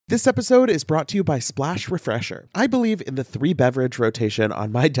This episode is brought to you by Splash Refresher. I believe in the 3-beverage rotation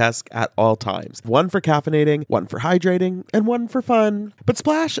on my desk at all times. One for caffeinating, one for hydrating, and one for fun. But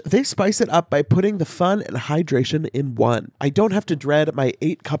Splash, they spice it up by putting the fun and hydration in one. I don't have to dread my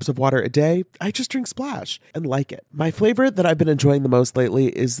 8 cups of water a day. I just drink Splash and like it. My flavor that I've been enjoying the most lately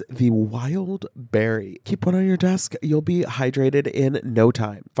is the Wild Berry. Keep one on your desk. You'll be hydrated in no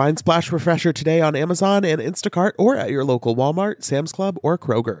time. Find Splash Refresher today on Amazon and Instacart or at your local Walmart, Sam's Club, or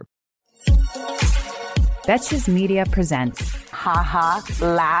Kroger. Betches Media presents Ha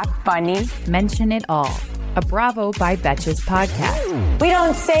laugh, funny. Mention It All, a Bravo by Betches podcast. We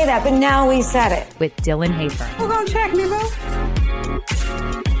don't say that, but now we said it. With Dylan Hafer. We're gonna check me, bro.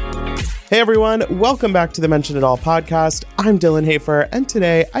 Hey everyone, welcome back to the Mention It All podcast. I'm Dylan Hafer, and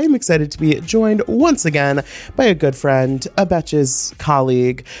today I am excited to be joined once again by a good friend, a Betches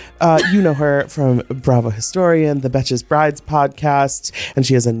colleague. You know her from Bravo Historian, the Betches Brides podcast, and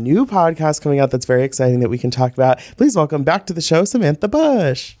she has a new podcast coming out that's very exciting that we can talk about. Please welcome back to the show, Samantha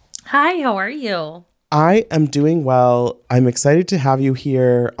Bush. Hi, how are you? I am doing well. I'm excited to have you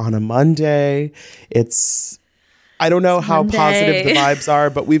here on a Monday. I don't know how positive the vibes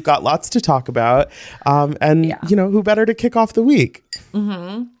are, but we've got lots to talk about. You know, who better to kick off the week?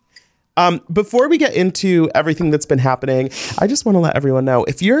 Mm-hmm. Before we get into everything that's been happening, I just want to let everyone know,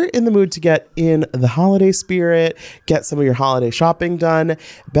 if you're in the mood to get in the holiday spirit, get some of your holiday shopping done,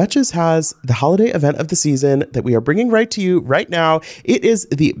 Betches has the holiday event of the season that we are bringing right to you right now. It is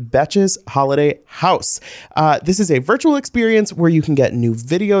the Betches Holiday House. This is a virtual experience where you can get new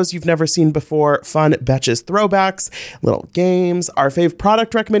videos you've never seen before, fun Betches throwbacks, little games, our fave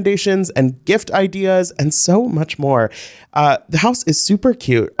product recommendations and gift ideas, and so much more. The house is super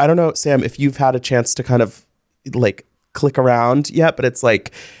cute. I don't know, Sam, if you've had a chance to kind of like click around yet, but it's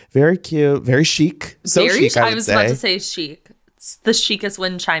like very cute, very chic. So very chic, I was say. about to say chic. It's the chicest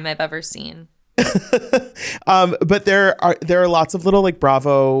wind chime I've ever seen. But there are lots of little like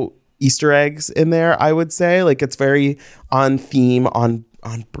Bravo Easter eggs in there, I would say. Like it's very on theme, on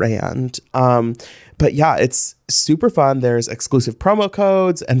brand. But yeah, it's super fun. There's exclusive promo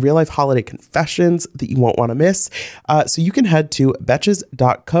codes and real life holiday confessions that you won't want to miss. So you can head to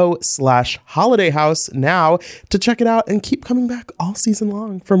betches.co/holidayhouse now to check it out and keep coming back all season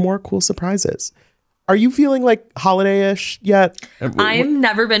long for more cool surprises. Are you feeling like holiday-ish yet? I've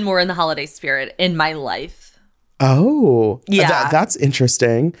never been more in the holiday spirit in my life. Oh, yeah. That's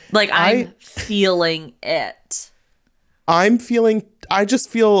interesting. Like I'm feeling it. I just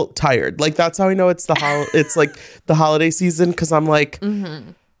feel tired. Like that's how I know it's it's like the holiday season, because I'm like,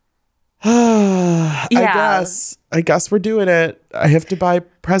 I guess we're doing it. I have to buy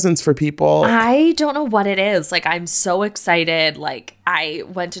presents for people. I don't know what it is. Like I'm so excited. Like I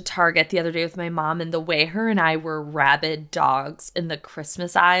went to Target the other day with my mom, and the way her and I were rabid dogs in the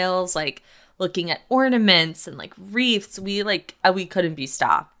Christmas aisles, like looking at ornaments and like wreaths, we couldn't be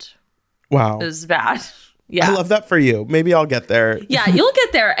stopped. Wow. It was bad. Yeah. I love that for you. Maybe I'll get there. Yeah, you'll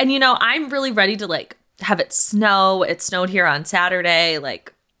get there. And, you know, I'm really ready to, like, have it snow. It snowed here on Saturday.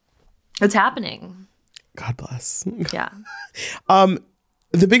 Like, it's happening. God bless. Yeah.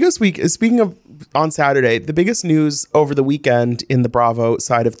 The biggest week, speaking of on Saturday, the biggest news over the weekend in the Bravo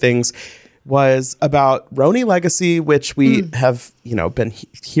side of things was about RHONY Legacy, which we have, you know, been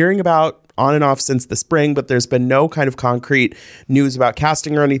hearing about on and off since the spring, but there's been no kind of concrete news about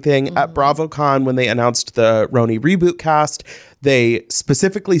casting or anything. At BravoCon, when they announced the RHONY reboot cast, they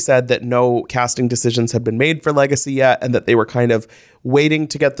specifically said that no casting decisions had been made for Legacy yet, and that they were kind of waiting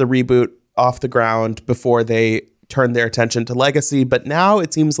to get the reboot off the ground before they turned their attention to Legacy. But now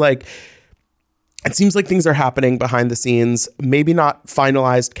it seems like things are happening behind the scenes, maybe not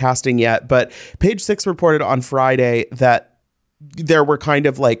finalized casting yet, but Page Six reported on Friday that there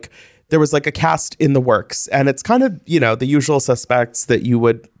was like a cast in the works, and it's kind of, you know, the usual suspects that you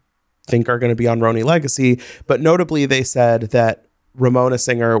would think are going to be on RHONY Legacy. But notably, they said that Ramona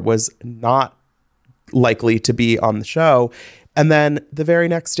Singer was not likely to be on the show. And then the very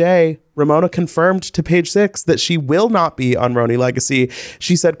next day, Ramona confirmed to Page Six that she will not be on RHONY Legacy.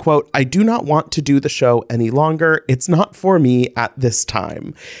 She said, quote, "I do not want to do the show any longer. It's not for me at this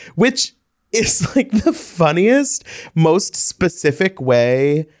time," which is like the funniest, most specific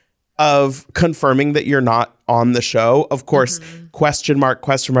way of confirming that you're not on the show. Of course, question mark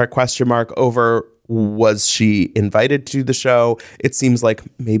over, was she invited to the show? It seems like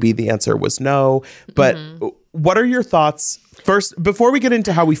maybe the answer was no. But what are your thoughts? First, before we get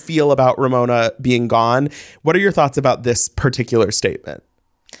into how we feel about Ramona being gone, what are your thoughts about this particular statement?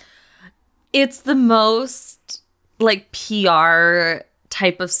 It's the most like PR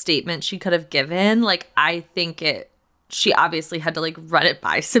type of statement she could have given. Like, I think it she obviously had to like run it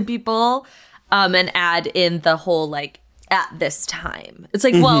by some people and add in the whole like at this time. It's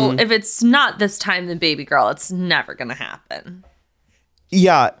like, well, if it's not this time, then baby girl, it's never gonna happen.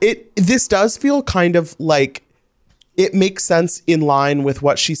 Yeah, this does feel kind of like it makes sense in line with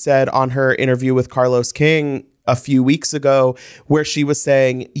what she said on her interview with Carlos King a few weeks ago, where she was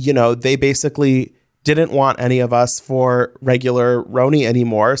saying, you know, they basically didn't want any of us for regular RHONY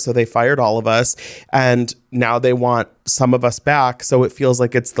anymore, so they fired all of us, and now they want some of us back, so it feels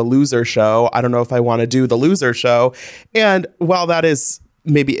like it's the loser show. I don't know if I want to do the loser show. And while that is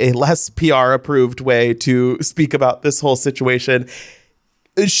maybe a less PR approved way to speak about this whole situation,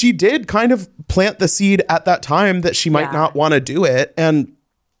 she did kind of plant the seed at that time that she might not want to do it. And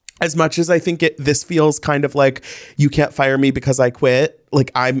as much as I think this feels kind of like you can't fire me because I quit,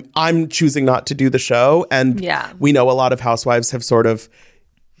 like I'm choosing not to do the show. And we know a lot of housewives have sort of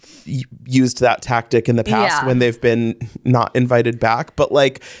used that tactic in the past when they've been not invited back. But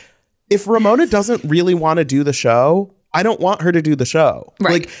like, if Ramona doesn't really want to do the show, I don't want her to do the show.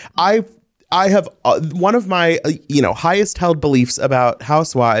 Right. Like I have one of my, highest held beliefs about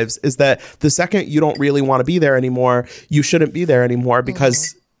housewives is that the second you don't really want to be there anymore, you shouldn't be there anymore,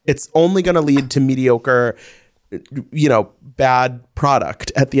 because it's only going to lead to mediocre, bad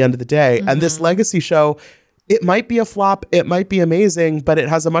product at the end of the day. And this legacy show, it might be a flop, it might be amazing, but it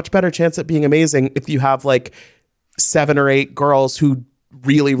has a much better chance at being amazing if you have like 7 or 8 girls who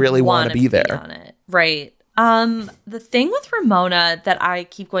really, really want to be there. On it. Right. The thing with Ramona that I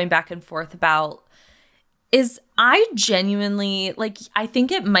keep going back and forth about is I genuinely, like, I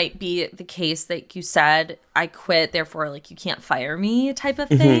think it might be the case that you said, I quit, therefore, like, you can't fire me type of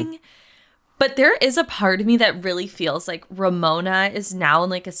thing. But there is a part of me that really feels like Ramona is now in,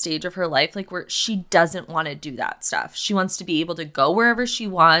 like, a stage of her life, like, where she doesn't want to do that stuff. She wants to be able to go wherever she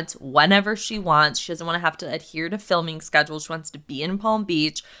wants, whenever she wants. She doesn't want to have to adhere to filming schedules. She wants to be in Palm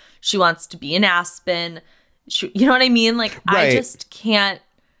Beach. She wants to be in Aspen. You know what I mean? Like, right. I just can't.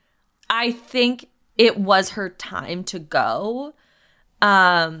 I think it was her time to go.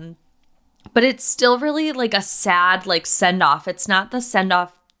 But it's still really like a sad like send off. It's not the send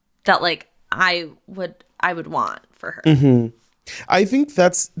off that like I would want for her. I think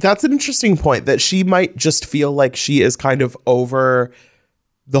that's an interesting point, that she might just feel like she is kind of over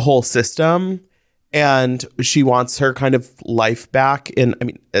the whole system and she wants her kind of life back. I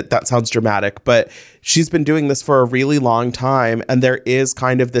mean, that sounds dramatic, but she's been doing this for a really long time. And there is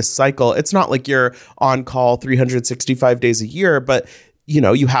kind of this cycle. It's not like you're on call 365 days a year, but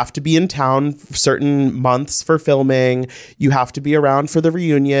you have to be in town certain months for filming. You have to be around for the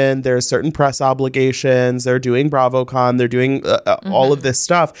reunion. There's certain press obligations. They're doing BravoCon. They're doing all of this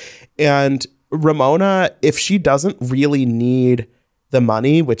stuff. And Ramona, if she doesn't really need the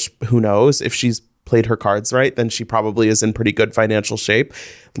money, which who knows, if she's played her cards right, then she probably is in pretty good financial shape.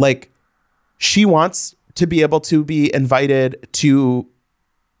 Like, she wants to be able to be invited to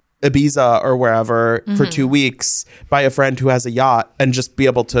Ibiza or wherever for 2 weeks by a friend who has a yacht and just be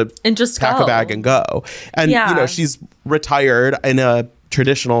able to pack a bag and go. And, she's retired in a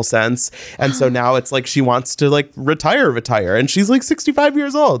traditional sense. And so now it's like she wants to like retire. And she's like 65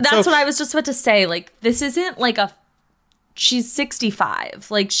 years old. That's what I was just about to say. Like, this isn't like she's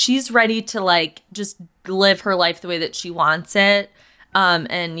 65. Like, she's ready to like just live her life the way that she wants it.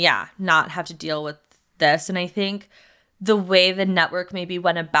 And not have to deal with this. And I think the way the network maybe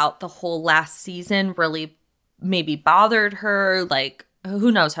went about the whole last season really maybe bothered her. Like,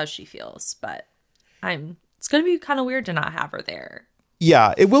 who knows how she feels, but it's going to be kind of weird to not have her there.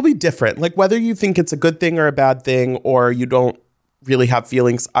 Yeah, it will be different. Like, whether you think it's a good thing or a bad thing, or you don't really have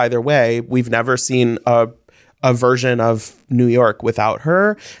feelings either way, we've never seen a version of New York without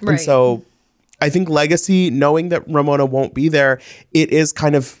her. Right. And so I think legacy, knowing that Ramona won't be there, it's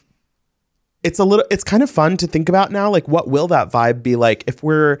kind of fun to think about now. Like, what will that vibe be like if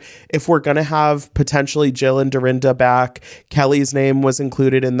we're going to have potentially Jill and Dorinda back? Kelly's name was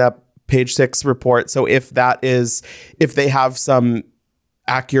included in that Page Six report. So if they have some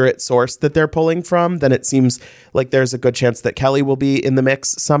accurate source that they're pulling from, then it seems like there's a good chance that Kelly will be in the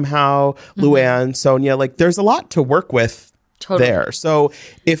mix somehow. Luann, Sonia, like, there's a lot to work with there. So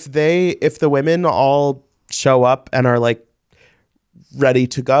if the women all show up and are like ready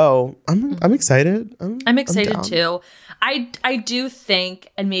to go, I'm excited. I'm excited too. I do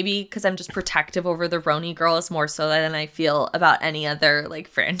think, and maybe because I'm just protective over the RHONY girls more so than I feel about any other like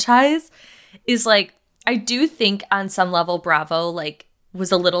franchise, is like, I do think on some level Bravo like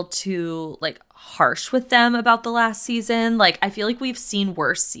was a little too like harsh with them about the last season. Like, I feel like we've seen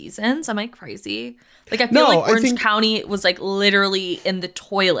worse seasons. Am I crazy? Like, I feel like Orange County was like literally in the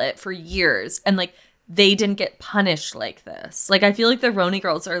toilet for years, and like they didn't get punished like this. Like, I feel like the Roni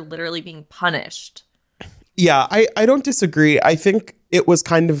girls are literally being punished. Yeah, I don't disagree. I think it was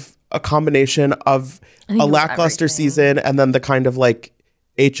kind of a combination of a lackluster season and then the kind of like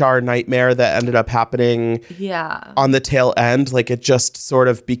HR nightmare that ended up happening on the tail end. Like, it just sort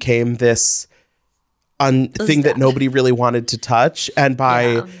of became this thing that nobody really wanted to touch. And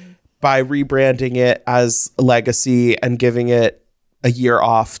by rebranding it as Legacy and giving it a year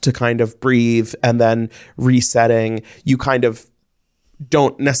off to kind of breathe and then resetting, you kind of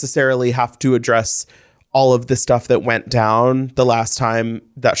don't necessarily have to address all of the stuff that went down the last time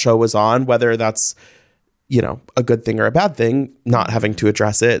that show was on, whether that's, you know, a good thing or a bad thing. Not having to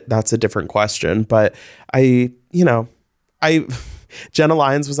address it, that's a different question. But Jenna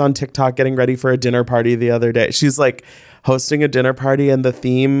Lyons was on TikTok getting ready for a dinner party the other day. She's like hosting a dinner party and the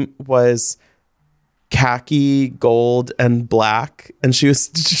theme was khaki, gold, and black. And she was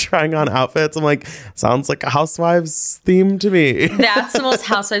trying on outfits. I'm like, sounds like a Housewives theme to me. That's the most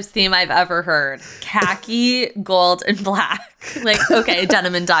Housewives theme I've ever heard. Khaki, gold, and black. Like, okay,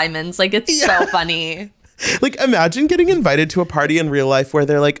 denim and diamonds. Like, it's so funny. Like, imagine getting invited to a party in real life where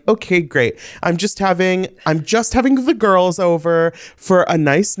they're like, okay, great. I'm just having the girls over for a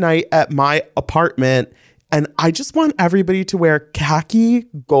nice night at my apartment. And I just want everybody to wear khaki,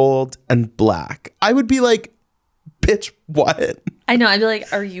 gold, and black. I would be like, bitch, what? I know. I'd be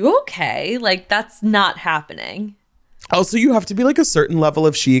like, are you okay? Like, that's not happening. Also, you have to be like a certain level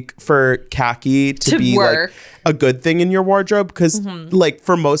of chic for khaki to be work. Like a good thing in your wardrobe. Because like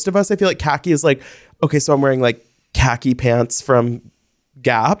for most of us, I feel like khaki is like, okay, so I'm wearing like khaki pants from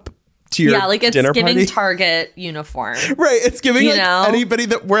Gap to your like it's dinner giving party. Target uniform. Right. It's giving like anybody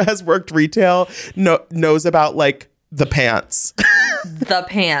that has worked retail knows about like the pants. The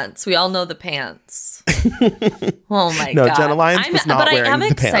pants. We all know the pants. Oh my God. No, Jenna Lyons was not wearing the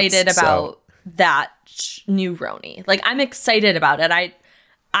pants. But I am excited about that new Roni. Like, I'm excited about it.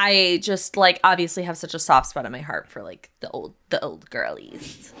 I just like obviously have such a soft spot in my heart for like the old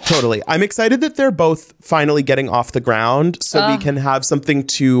girlies. Totally. I'm excited that they're both finally getting off the ground so we can have something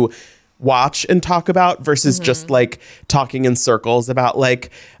to watch and talk about versus just like talking in circles about like,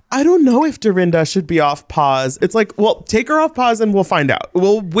 I don't know if Dorinda should be off pause. It's like, well, take her off pause and we'll find out.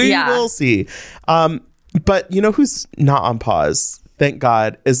 We will see. But you know who's not on pause, thank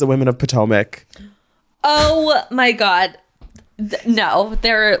God, is the Women of Potomac. Oh my God. No,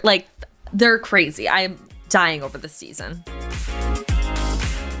 they're crazy. I'm dying over this season.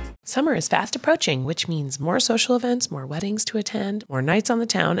 Summer is fast approaching, which means more social events, more weddings to attend, more nights on the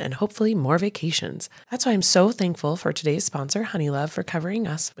town, and hopefully more vacations. That's why I'm so thankful for today's sponsor, Honeylove, for covering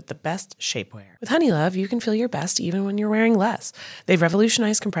us with the best shapewear. With Honeylove, you can feel your best even when you're wearing less. They've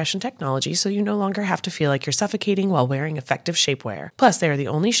revolutionized compression technology, so you no longer have to feel like you're suffocating while wearing effective shapewear. Plus, they are the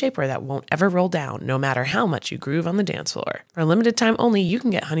only shapewear that won't ever roll down, no matter how much you groove on the dance floor. For a limited time only, you can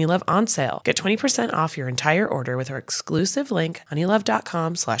get Honeylove on sale. Get 20% off your entire order with our exclusive link,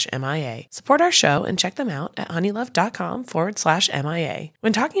 honeylove.com/MIA. Support our show and check them out at honeylove.com/MIA.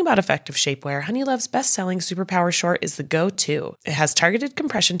 When talking about effective shapewear, Honeylove's best-selling Superpower Short is the go-to. It has targeted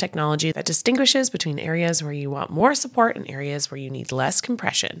compression technology that distinguishes between areas where you want more support and areas where you need less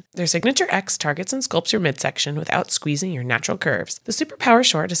compression. Their Signature X targets and sculpts your midsection without squeezing your natural curves. The Superpower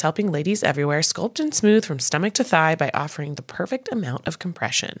Short is helping ladies everywhere sculpt and smooth from stomach to thigh by offering the perfect amount of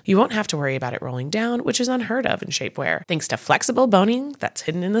compression. You won't have to worry about it rolling down, which is unheard of in shapewear, thanks to flexible boning that's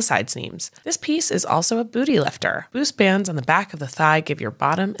hidden in the side seams. This piece is also a booty lifter. Boost bands on the back of the thigh give your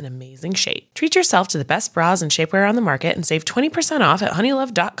bottom an amazing shape. Treat yourself to the best bras and shapewear on the market and save 20% off at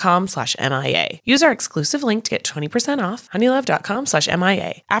honeylove.com/MIA. Use our exclusive link to get 20% off,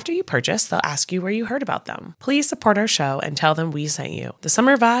 honeylove.com/MIA. After you purchase, they'll ask you where you heard about them. Please support our show and tell them we sent you. The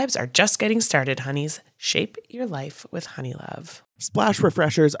summer vibes are just getting started, honeys. Shape your life with Honeylove. Splash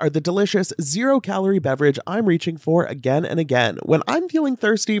Refreshers are the delicious zero-calorie beverage I'm reaching for again and again when I'm feeling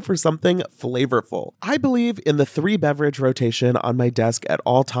thirsty for something flavorful. I believe in the 3-beverage rotation on my desk at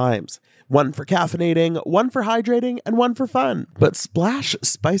all times. One for caffeinating, one for hydrating, and one for fun. But Splash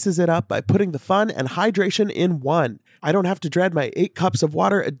spices it up by putting the fun and hydration in one. I don't have to dread my 8 cups of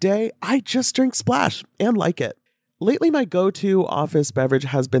water a day. I just drink Splash and like it. Lately, my go-to office beverage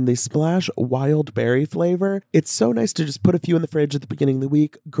has been the Splash Wild Berry flavor. It's so nice to just put a few in the fridge at the beginning of the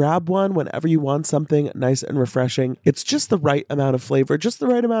week, grab one whenever you want something nice and refreshing. It's just the right amount of flavor, just the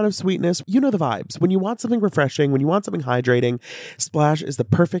right amount of sweetness. You know the vibes. When you want something refreshing, when you want something hydrating, Splash is the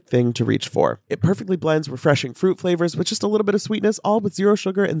perfect thing to reach for. It perfectly blends refreshing fruit flavors with just a little bit of sweetness, all with 0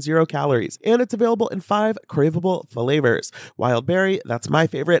 sugar and 0 calories. And it's available in 5 craveable flavors. Wild Berry, that's my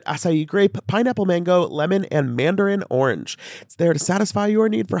favorite, acai grape, pineapple mango, lemon, and mandarin Mandarin Orange. It's there to satisfy your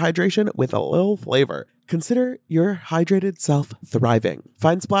need for hydration with a little flavor. Consider your hydrated self thriving.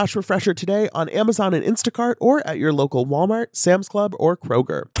 Find Splash Refresher today on Amazon and Instacart or at your local Walmart, Sam's Club, or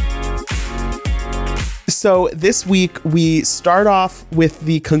Kroger. So this week we start off with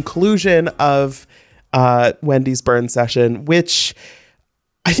the conclusion of Wendy's burn session, which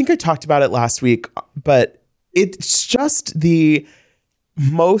I think I talked about it last week, but it's just the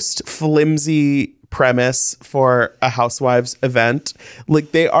most flimsy premise for a Housewives event.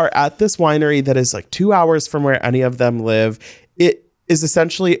 Like, they are at this winery that is like 2 hours from where any of them live. It is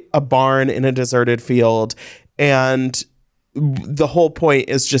essentially a barn in a deserted field, and the whole point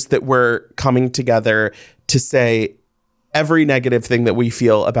is just that we're coming together to say every negative thing that we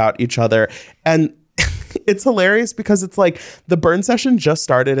feel about each other. And it's hilarious because it's like the burn session just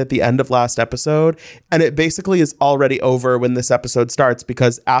started at the end of last episode, and it basically is already over when this episode starts,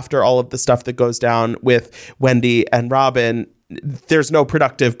 because after all of the stuff that goes down with Wendy and Robin, there's no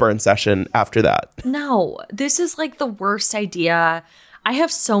productive burn session after that. No, this is like the worst idea. I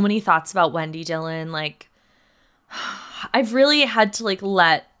have so many thoughts about Wendy Dillon. Like, I've really had to like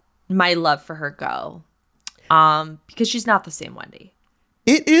let my love for her go, because she's not the same Wendy.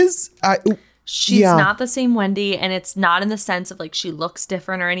 It is. She's not the same Wendy, and it's not in the sense of like she looks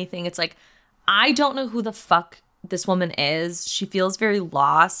different or anything. It's like, I don't know who the fuck this woman is. She feels very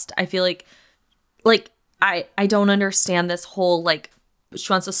lost. I feel like I don't understand this whole like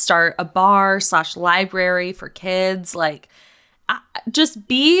she wants to start a bar / library for kids. Like, just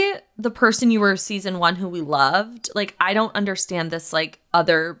be the person you were season 1 who we loved. Like, I don't understand this like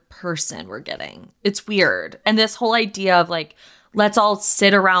other person we're getting. It's weird. And this whole idea of like, let's all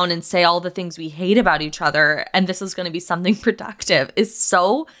sit around and say all the things we hate about each other, and this is going to be something productive, is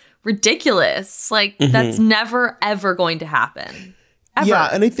so ridiculous. Like, that's never, ever going to happen. Ever. Yeah,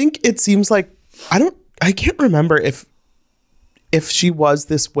 and I think it seems like, I can't remember if she was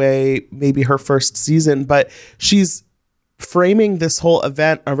this way maybe her first season, but she's framing this whole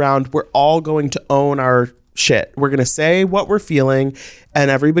event around we're all going to own our shit. We're going to say what we're feeling, and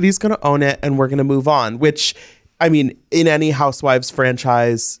everybody's going to own it, and we're going to move on, which, I mean, in any Housewives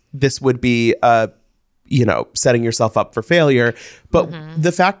franchise, this would be, setting yourself up for failure. But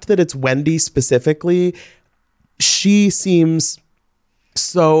the fact that it's Wendy specifically, she seems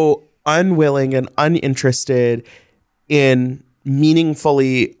so unwilling and uninterested in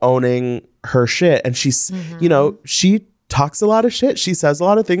meaningfully owning her shit. And she's, she talks a lot of shit. She says a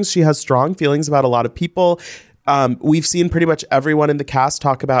lot of things. She has strong feelings about a lot of people. We've seen pretty much everyone in the cast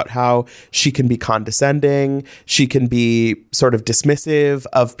talk about how she can be condescending. She can be sort of dismissive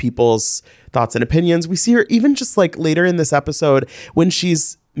of people's thoughts and opinions. We see her even just like later in this episode when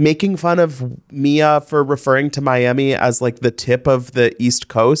she's making fun of Mia for referring to Miami as like the tip of the East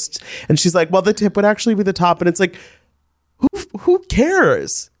Coast. And she's like, well, the tip would actually be the top. And it's like, who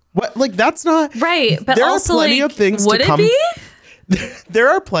cares? What? Like, that's not right. But there also, are plenty of things would to come. It be? There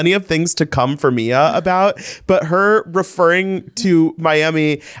are plenty of things to come for Mia about, but her referring to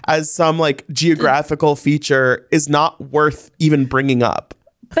Miami as some like geographical feature is not worth even bringing up.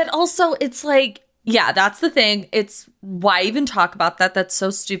 But also, it's like, yeah, that's the thing. It's why even talk about that? That's so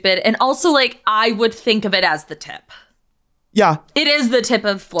stupid. And also, like, I would think of it as the tip. Yeah. It is the tip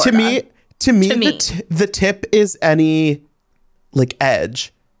of Florida. To me. The tip is any like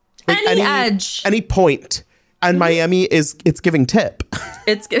edge. Like any edge. Any point. And Miami it's giving tip.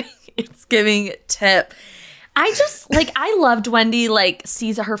 It's giving tip. I just like, I loved Wendy, like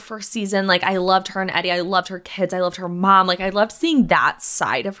her first season. Like, I loved her and Eddie. I loved her kids. I loved her mom. Like, I loved seeing that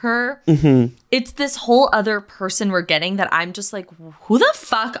side of her. It's this whole other person we're getting that I'm just like, who the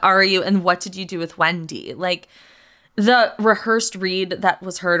fuck are you? And what did you do with Wendy? Like, the rehearsed read that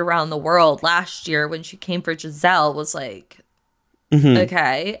was heard around the world last year when she came for Giselle was like,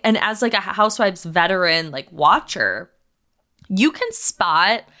 okay. And as like a Housewives veteran, like watcher, you can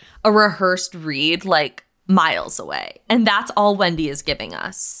spot a rehearsed read like miles away. And that's all Wendy is giving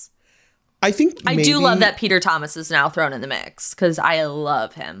us. I think I do love that Peter Thomas is now thrown in the mix because I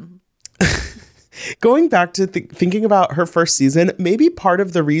love him. Going back to thinking about her first season, maybe part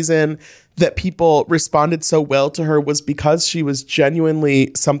of the reason that people responded so well to her was because she was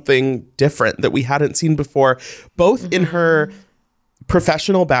genuinely something different that we hadn't seen before, both in her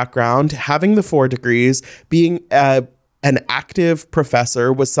professional background, having the 4 degrees, being an active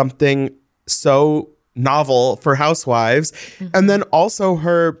professor was something so novel for Housewives. And then also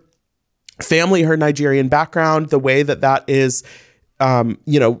her family, her Nigerian background, the way that is,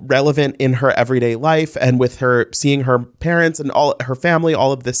 relevant in her everyday life, and with her seeing her parents and all her family,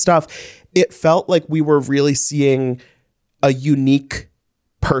 all of this stuff, it felt like we were really seeing a unique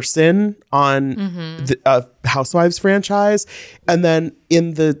person on the Housewives franchise. And then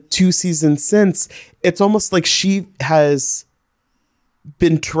in the 2 seasons since, it's almost like she has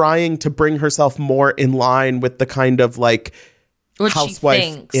been trying to bring herself more in line with the kind of like What housewife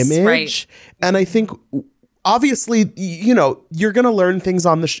she thinks, image. right. And I think obviously, you know, you're going to learn things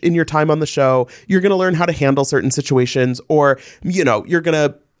on in your time on the show. You're going to learn how to handle certain situations, or, you know, you're going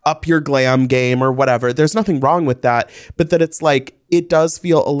to up your glam game or whatever. There's nothing wrong with that. But that it's like, it does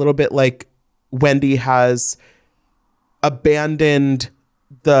feel a little bit like Wendy has abandoned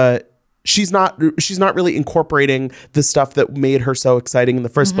she's not really incorporating the stuff that made her so exciting in the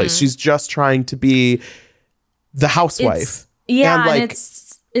first place. She's just trying to be the housewife. And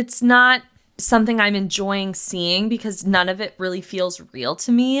it's not something I'm enjoying seeing because none of it really feels real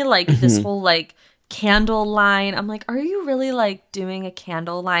to me. Like this whole like candle line. I'm like, are you really like doing a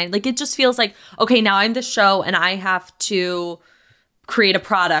candle line? Like it just feels like, okay, now I'm the show and I have to create a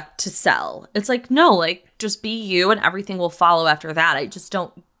product to sell. It's like, no, like just be you and everything will follow after that. I just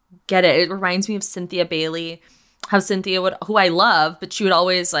don't get it. It reminds me of Cynthia Bailey, how Cynthia who I love, but she would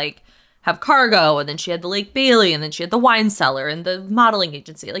always like have Cargo, and then she had the Lake Bailey, and then she had the wine cellar and the modeling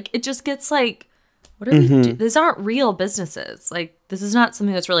agency. Like it just gets like, what are we doing? These aren't real businesses. Like this is not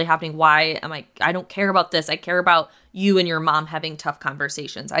something that's really happening. Why am I don't care about this. I care about you and your mom having tough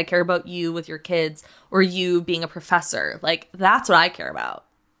conversations. I care about you with your kids, or you being a professor. Like that's what I care about.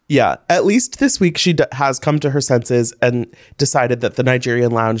 Yeah, at least this week she has come to her senses and decided that the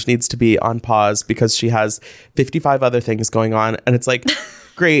Nigerian lounge needs to be on pause because she has 55 other things going on. And it's like,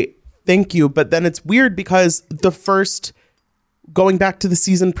 great, thank you. But then it's weird because going back to the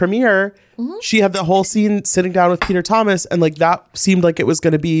season premiere, she had the whole scene sitting down with Peter Thomas, and like that seemed like it was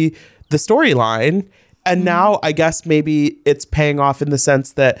going to be the storyline. And now I guess maybe it's paying off in the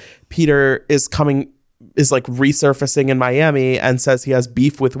sense that Peter is like resurfacing in Miami and says he has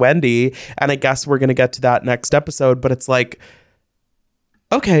beef with Wendy. And I guess we're going to get to that next episode. But it's like,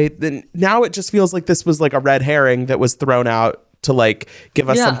 okay, then now it just feels like this was like a red herring that was thrown out to like give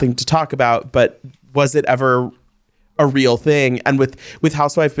us something to talk about. But was it ever a real thing? And with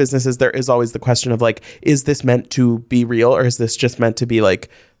housewife businesses, there is always the question of like, is this meant to be real, or is this just meant to be like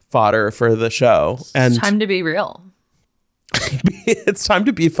fodder for the show? And it's time to be real. It's time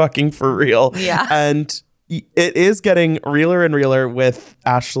to be fucking for real. Yeah. And it is getting realer and realer with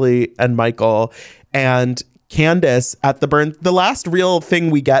Ashley and Michael and Candace at the burn. The last real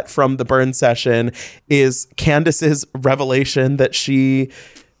thing we get from the burn session is Candace's revelation that she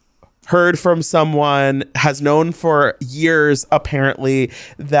heard from someone, has known for years apparently,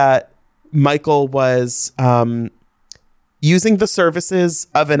 that Michael was using the services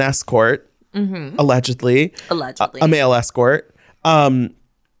of an escort. Allegedly, a male escort. And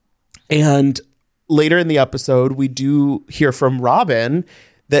later in the episode, we do hear from Robin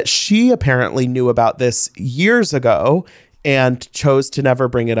that she apparently knew about this years ago and chose to never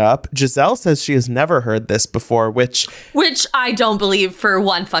bring it up. Giselle says she has never heard this before, which I don't believe for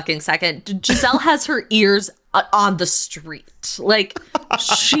one fucking second. Giselle has her ears on the street. Like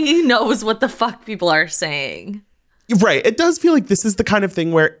she knows what the fuck people are saying. Right. It does feel like this is the kind of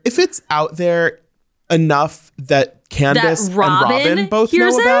thing where if it's out there enough that Candace and Robin both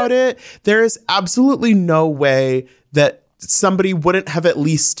know about it, there is absolutely no way that somebody wouldn't have at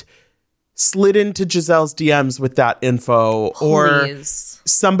least slid into Giselle's DMs with that info. Or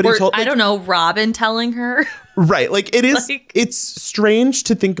somebody told... I don't know, Robin telling her. Right. Like it is... it's strange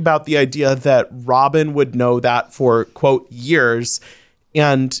to think about the idea that Robin would know that for, quote, years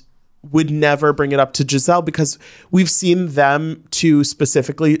and would never bring it up to Giselle, because we've seen them two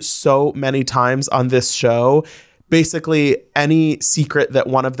specifically so many times on this show. Basically, any secret that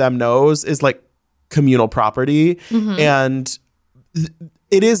one of them knows is like communal property. And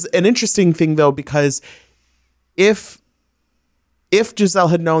it is an interesting thing, though, because if Giselle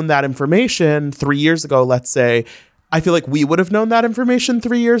had known that information 3 years ago, let's say, I feel like we would have known that information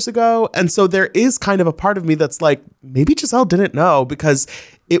 3 years ago. And so there is kind of a part of me that's like, maybe Giselle didn't know, because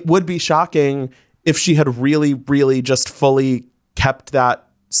it would be shocking if she had really, really just fully kept that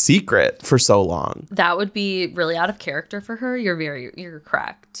secret for so long. That would be really out of character for her. You're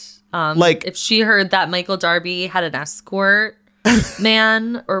correct. Like if she heard that Michael Darby had an escort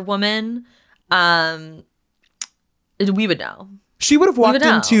man or woman, we would know. She would have walked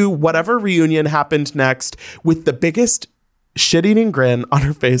into whatever reunion happened next with the biggest shit-eating grin on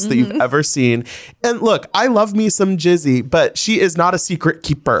her face that you've ever seen. And look, I love me some Jizzy, but she is not a secret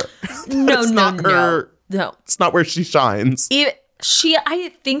keeper. No. It's not where she shines.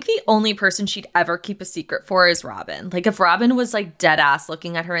 I think the only person she'd ever keep a secret for is Robin. Like if Robin was like dead ass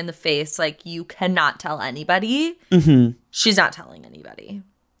looking at her in the face, like you cannot tell anybody. She's not telling anybody.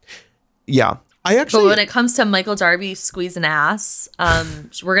 Yeah. I But actually, when it comes to Michael Darby squeezing ass,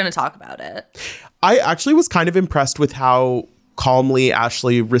 we're going to talk about it. I actually was kind of impressed with how calmly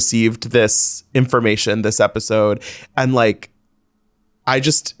Ashley received this information this episode. And like, I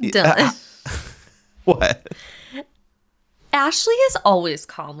just, Dylan. what? Ashley is always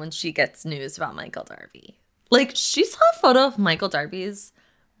calm when she gets news about Michael Darby. Like, she saw a photo of Michael Darby's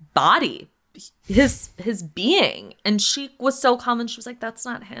body, his being, and she was so calm and she was like, that's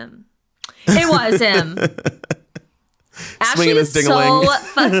not him. It was him. Ashley Swinging is his so dingling.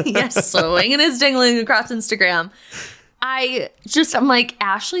 funny. Yes, swinging his dingling across Instagram. I'm like,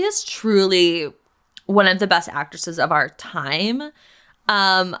 Ashley is truly one of the best actresses of our time.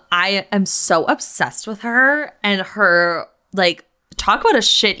 I am so obsessed with her and her, like, talk about a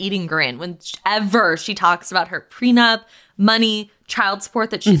shit-eating grin whenever she talks about her prenup, money, child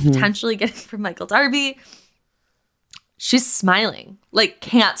support that she's potentially getting from Michael Darby. She's smiling, like,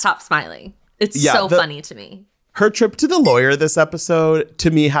 can't stop smiling. It's so funny to me. Her trip to the lawyer this episode, to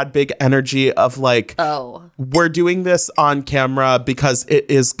me, had big energy of like, Oh, we're doing this on camera because it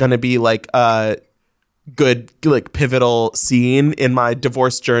is going to be like a good, like, pivotal scene in my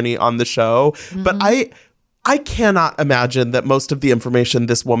divorce journey on the show. But I cannot imagine that most of the information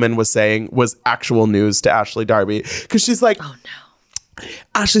this woman was saying was actual news to Ashley Darby. Because she's like, oh no.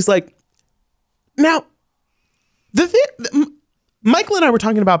 Ashley's like, now, the thing, Michael and I were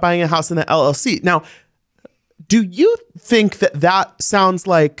talking about buying a house in the LLC. Now, do you think that sounds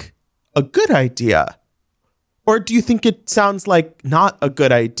like a good idea? Or do you think it sounds like not a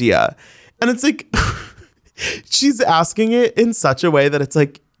good idea? And it's like, she's asking it in such a way that it's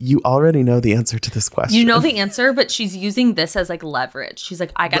like, you already know the answer to this question. You know the answer, but she's using this as like leverage. She's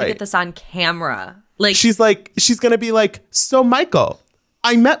like, I gotta Right. get this on camera. Like, she's going to be like, so Michael,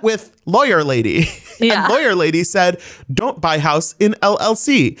 I met with lawyer lady. Yeah. And lawyer lady said, don't buy house in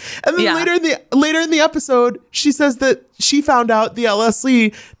LLC. And then Yeah. later in the episode, she says that she found out the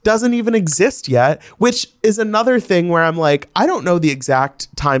LLC doesn't even exist yet, which is another thing where I'm like, I don't know the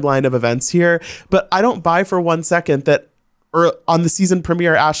exact timeline of events here, but I don't buy for 1 second that on the season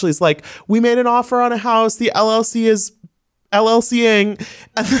premiere, Ashley's like, we made an offer on a house. The LLC is LLCing.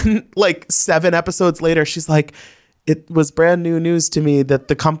 And then like 7 episodes later, she's like, it was brand new news to me that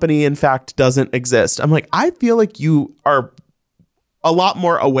the company, in fact, doesn't exist. I'm like, I feel like you are a lot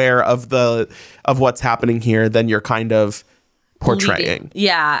more aware of what's happening here than you're kind of portraying.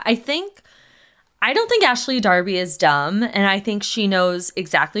 Yeah, I don't think Ashley Darby is dumb, and I think she knows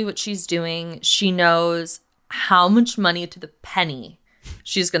exactly what she's doing. She knows how much money to the penny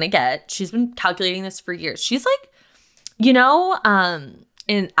she's gonna get. She's been calculating this for years. She's like,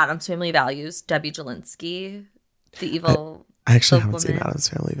 in Addams Family Values, Debbie Jelinski, the evil. I actually the haven't seen woman. Addams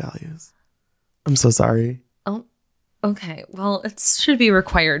Family Values. I'm so sorry. Oh, okay. Well, it should be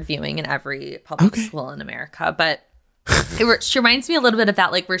required viewing in every public school in America. But she reminds me a little bit of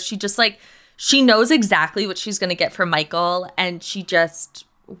that, like where she just like, she knows exactly what she's going to get from Michael. And she just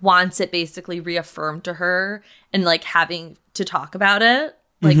wants it basically reaffirmed to her, and like having to talk about it,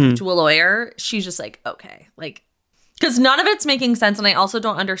 like to a lawyer. She's just like, okay, like, because none of it's making sense. And I also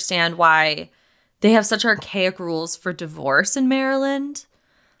don't understand why they have such archaic rules for divorce in Maryland.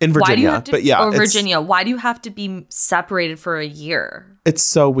 In Why do you Virginia, have to, but yeah. or it's- Virginia. Why do you have to be separated for a year? It's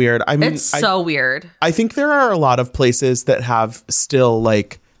so weird. I mean, It's so weird. I think there are a lot of places that have still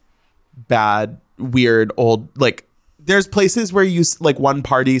like bad, weird, old, like there's places where you like one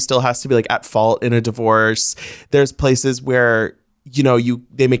party still has to be like at fault in a divorce. There's places where,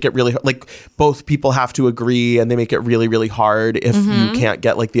 they make it really like both people have to agree, and they make it really, really hard if you can't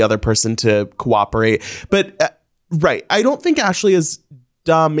get like the other person to cooperate. But right. I don't think Ashley is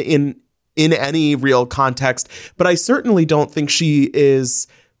dumb in any real context, but I certainly don't think she is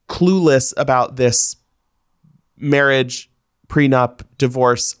clueless about this marriage, prenup,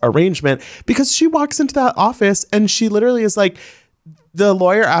 divorce arrangement, because she walks into that office and she literally is like, the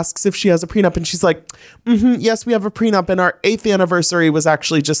lawyer asks if she has a prenup, and she's like, yes, we have a prenup, and our 8th anniversary was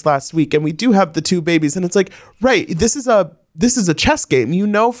actually just last week, and we do have the 2 babies. And it's like, right, this is a chess game. You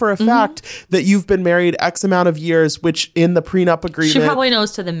know for a fact that you've been married X amount of years, which in the prenup agreement She probably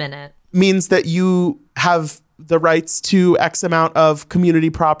knows to the minute. means that you have the rights to X amount of community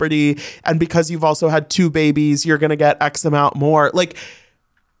property. And because you've also had 2 babies, you're going to get X amount more. Like,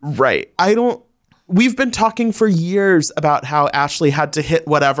 right. We've been talking for years about how Ashley had to hit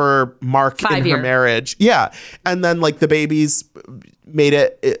whatever mark 5 in year. her marriage. Yeah. And then like the babies made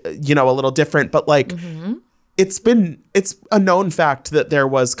it, a little different, but like it's a known fact that there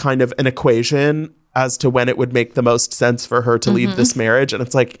was kind of an equation as to when it would make the most sense for her to leave this marriage. And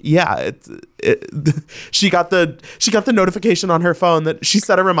it's like, yeah, she got the notification on her phone that she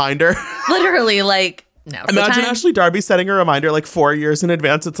set a reminder. Literally, like, no. Imagine Ashley Darby setting a reminder like 4 years in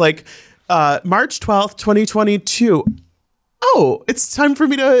advance. It's like March 12th, 2022. Oh, it's time for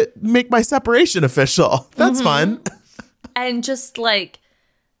me to make my separation official. That's fun. And just like,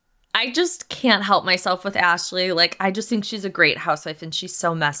 I just can't help myself with Ashley. Like, I just think she's a great housewife and she's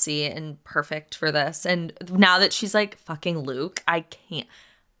so messy and perfect for this. And now that she's like fucking Luke, I can't.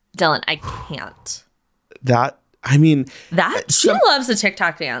 Dylan, I can't. She loves a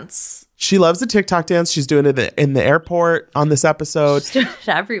TikTok dance. She loves a TikTok dance. She's doing it in the airport on this episode. She's doing it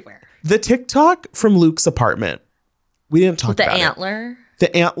everywhere. The TikTok from Luke's apartment. We didn't talk about antler.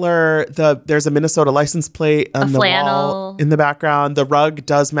 The antler, there's a Minnesota license plate on the wall in the background. The rug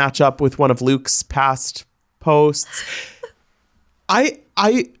does match up with one of Luke's past posts. I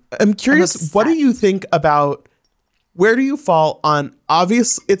am curious, what do you think about, where do you fall on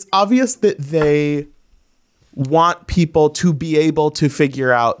it's obvious that they want people to be able to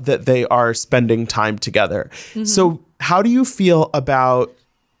figure out that they are spending time together. So how do you feel about,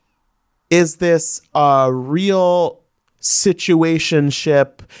 is this a real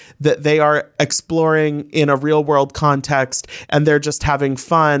situationship that they are exploring in a real world context and they're just having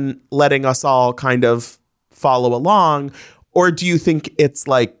fun letting us all kind of follow along? Or do you think it's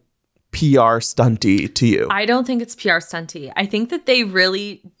like PR stunty to you? I don't think it's PR stunty. I think that they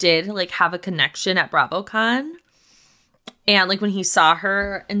really did like have a connection at BravoCon. And like when he saw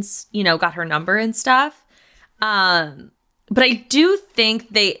her and, you know, got her number and stuff. But I do think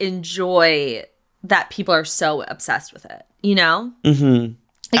they enjoy that people are so obsessed with it, you know? Mm-hmm.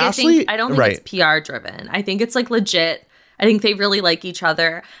 Like, Ashley, I don't think it's PR driven. I think it's like legit. I think they really like each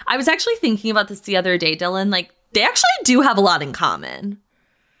other. I was actually thinking about this the other day, Dylan. Like, they actually do have a lot in common.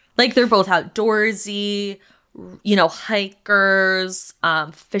 Like, they're both outdoorsy, you know, hikers,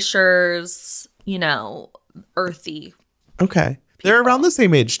 fishers, you know, earthy. Okay. They're around the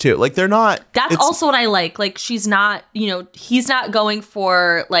same age too. Like, they're not. That's also what I like. Like, she's not, you know, he's not going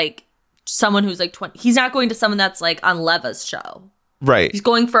for like someone who's like 20. He's not going to someone that's like on Leva's show. Right. He's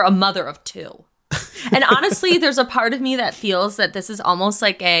going for a mother of two. And honestly, there's a part of me that feels that this is almost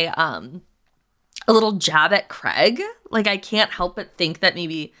like a little jab at Craig. Like, I can't help but think that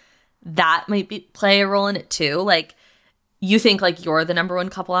maybe that might play a role in it too. Like, you think like you're the number one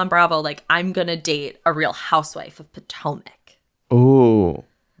couple on Bravo. Like, I'm going to date a real housewife of Potomac. Oh,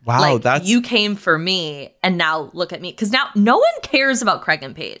 wow. Like, that's, you came for me and now look at me. Because now no one cares about Craig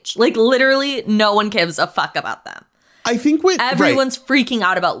and Paige. Like, literally no one gives a fuck about them. I think everyone's freaking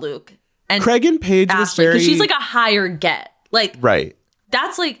out about Luke. And Craig and Paige Ashley, was very, because she's like a higher get. Like, right.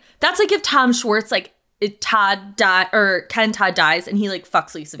 That's like if Tom Schwartz, like, Ken Todd dies and he like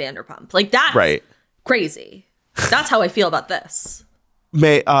fucks Lisa Vanderpump. Like, that's crazy. That's how I feel about this.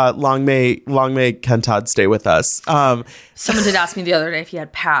 Long may Ken Todd stay with us. Someone did ask me the other day if he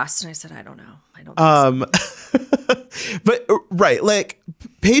had passed, and I said, I don't know. I don't think so. But right, like,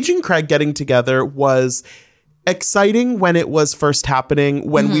 Paige and Craig getting together was exciting when it was first happening,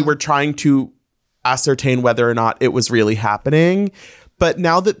 when we were trying to ascertain whether or not it was really happening. But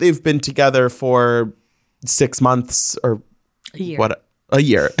now that they've been together for 6 months or a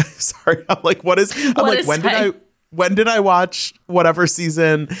year. Sorry, I'm like, when did I watch whatever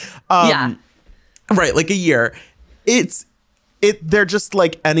season? Right, like a year. They're just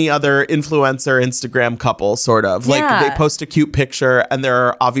like any other influencer Instagram couple, sort of. Like, they post a cute picture and there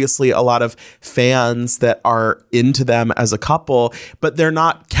are obviously a lot of fans that are into them as a couple, but they're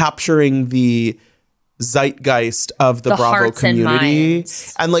not capturing the zeitgeist of the Bravo community.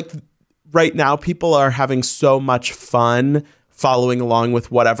 And like right now, people are having so much fun following along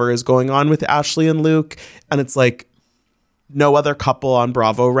with whatever is going on with Ashley and Luke. And it's like no other couple on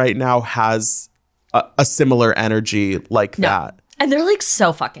Bravo right now has a similar energy like that. And they're like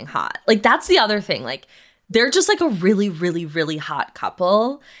so fucking hot. Like, that's the other thing. Like, they're just like a really, really, really hot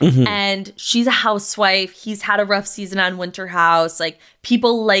couple. And she's a housewife. He's had a rough season on Winter House. Like,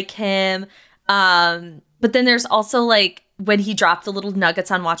 people like him. But then there's also like when he dropped the little nuggets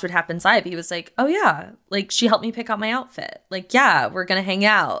on Watch What Happens Live, he was like, oh yeah, like, she helped me pick out my outfit. Like, yeah, we're going to hang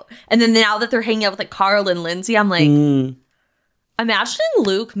out. And then now that they're hanging out with like Carl and Lindsay, I'm like, imagining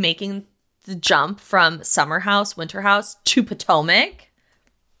Luke making the jump from Summer House, Winter House to Potomac.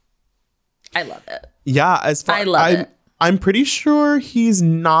 I love it. Yeah, I love it. I'm pretty sure he's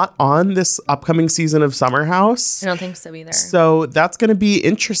not on this upcoming season of Summer House. I don't think so either. So that's going to be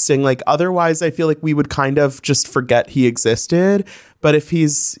interesting. Like, otherwise, I feel like we would kind of just forget he existed. But if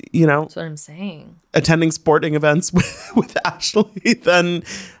he's, you know, that's what I'm saying, attending sporting events with Ashley, then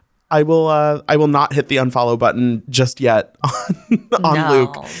I will not hit the unfollow button just yet on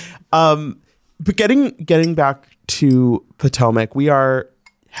Luke. But getting back to Potomac, we are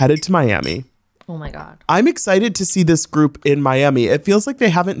headed to Miami. Oh my God. I'm excited to see this group in Miami. It feels like they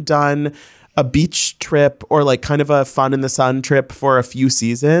haven't done a beach trip or like kind of a fun in the sun trip for a few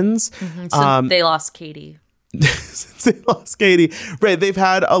seasons. So they lost Katie. Since they lost Katie. Right. They've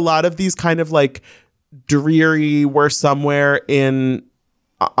had a lot of these kind of like dreary, we're somewhere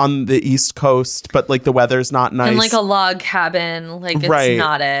on the East Coast, but like the weather's not nice. And like a log cabin. Like it's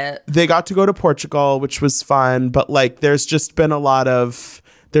not it. They got to go to Portugal, which was fun, but like there's been a lot of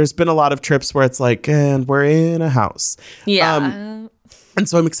trips where it's like, and we're in a house. Yeah. And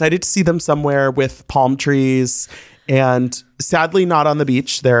so I'm excited to see them somewhere with palm trees, and sadly not on the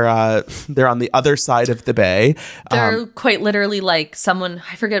beach. They're on the other side of the bay. They're quite literally like someone,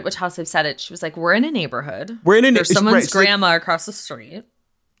 I forget which house they've said it. She was like, we're in a neighborhood. There's someone's grandma across the street.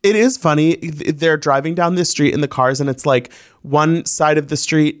 It is funny. They're driving down the street in the cars, and it's like one side of the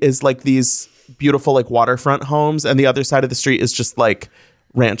street is like these beautiful like waterfront homes, and the other side of the street is just like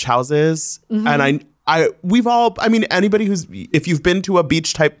ranch houses. And anybody if you've been to a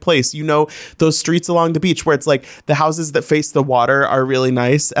beach type place, you know those streets along the beach where it's like the houses that face the water are really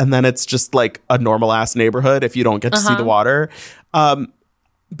nice, and then it's just like a normal ass neighborhood if you don't get to see the water. But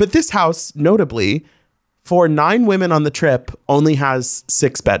this house, notably, for 9 women on the trip, only has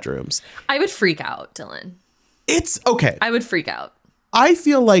 6 bedrooms. I would freak out, Dylan. It's okay. I would freak out. I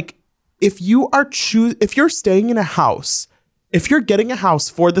feel like if you're staying in a house, if you're getting a house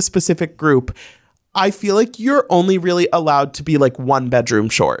for the specific group, I feel like you're only really allowed to be like 1 bedroom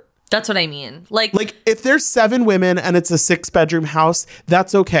short. That's what I mean. Like if there's 7 women and it's a 6-bedroom house,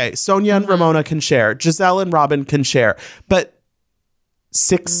 that's okay. Sonia and Ramona can share. Giselle and Robin can share. But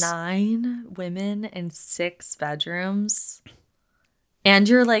 9 women in 6 bedrooms, and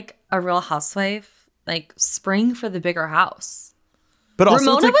you're like a Real Housewife, like spring for the bigger house. But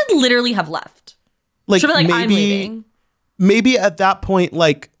also Ramona would literally have left. She'd be like, I'm leaving. Maybe at that point,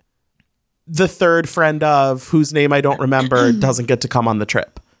 like the third friend of whose name I don't remember doesn't get to come on the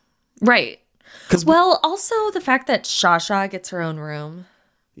trip. Right. Well, also the fact that Shasha gets her own room.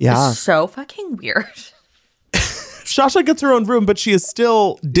 Yeah. Is so fucking weird. Shasha gets her own room, but she is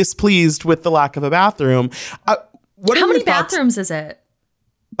still displeased with the lack of a bathroom. How many bathrooms is it?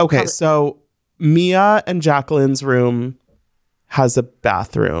 Okay, so Mia and Jacqueline's room has a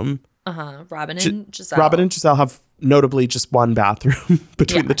bathroom. Robin and Giselle. Robin and Giselle have notably just 1 bathroom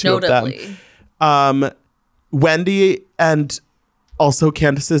between the two of them. Wendy and also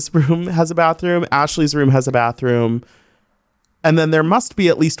Candace's room has a bathroom. Ashley's room has a bathroom. And then there must be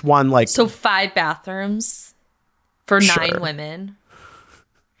at least 1 like... So 5 bathrooms for 9 women.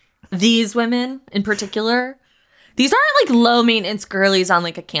 These women in particular, these aren't like low maintenance girlies on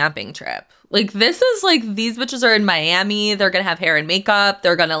like a camping trip. Like this is like, these bitches are in Miami. They're going to have hair and makeup.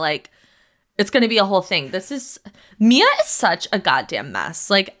 They're going to like, it's going to be a whole thing. Mia is such a goddamn mess.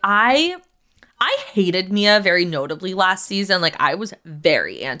 Like I hated Mia very notably last season. Like I was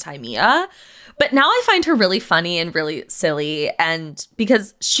very anti-Mia. But now I find her really funny and really silly, and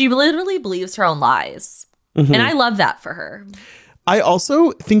because she literally believes her own lies. And I love that for her. I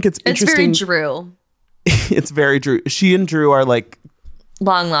also think it's interesting. It's very Drew. It's very Drew. She and Drew are like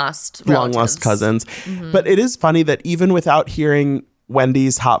long lost cousins. But it is funny that even without hearing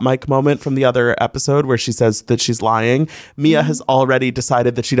Wendy's hot mic moment from the other episode where she says that she's lying, Mia has already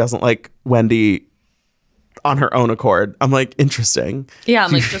decided that she doesn't like Wendy on her own accord. I'm like, interesting. Yeah,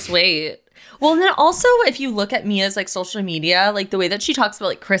 I'm like, just wait. Well, and then also if you look at Mia's like social media, like the way that she talks about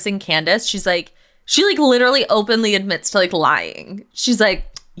like Chris and Candace, she like literally openly admits to like lying. She's like,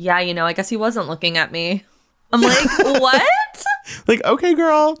 yeah, I guess he wasn't looking at me. I'm like, what? Like, okay,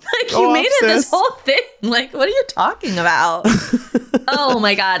 girl. Like, you made it this whole thing. Like, what are you talking about? Oh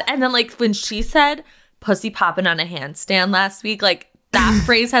my God. And then like when she said pussy popping on a handstand last week, like that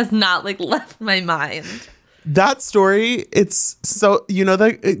phrase has not like left my mind. That story, it's so,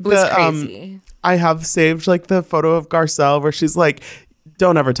 it was crazy. I have saved like the photo of Garcelle where she's like,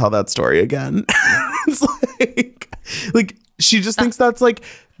 don't ever tell that story again. It's like she just thinks that's like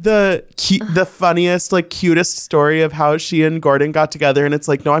the funniest, like cutest story of how she and Gordon got together. And it's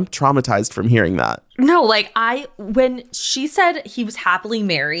like, no, I'm traumatized from hearing that. No, like when she said he was happily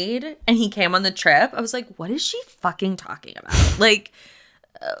married and he came on the trip, I was like, what is she fucking talking about? Like,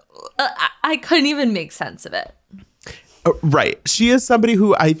 I couldn't even make sense of it. Right. She is somebody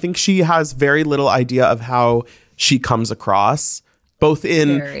who I think she has very little idea of how she comes across, both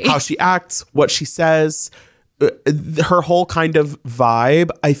in how she acts, what she says, her whole kind of vibe.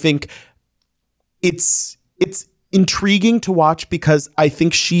 I think it's intriguing to watch because I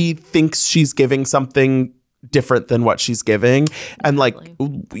think she thinks she's giving something different than what she's giving. And like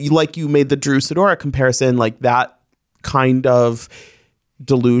you made the Drew Sidora comparison, like that kind of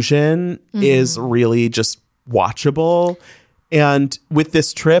delusion is really just watchable. And with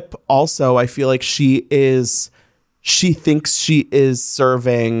this trip also, I feel like she thinks she is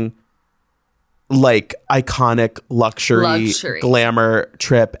serving like iconic luxury glamour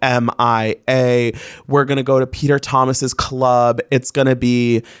trip, MIA. We're going to go to Peter Thomas's club. It's going to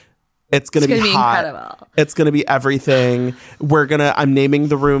be hot. Incredible. It's going to be everything. I'm naming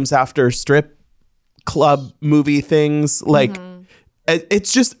the rooms after strip club movie things. Like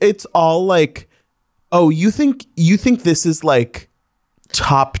it's all like, oh, you think this is like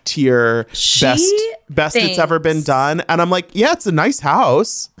top tier best it's ever been done? And I'm like, yeah, it's a nice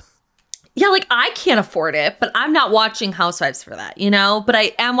house. Yeah, like I can't afford it, but I'm not watching Housewives for that, you know? But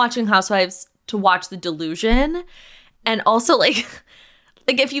I am watching Housewives to watch the delusion. And also like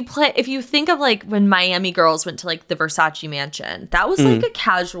if you think of like when Miami Girls went to like the Versace mansion, that was like a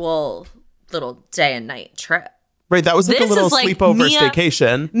casual little day and night trip. Right, that was like a little sleepover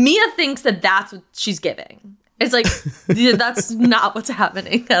staycation. Mia thinks that that's what she's giving. It's like, that's not what's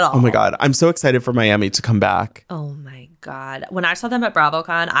happening at all. Oh my God, I'm so excited for Miami to come back. Oh my God. When I saw them at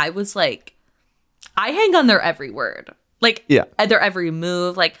BravoCon, I was like, I hang on their every word. Like, their every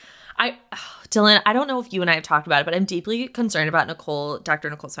move. Like, Dylan, I don't know if you and I have talked about it, but I'm deeply concerned about Dr.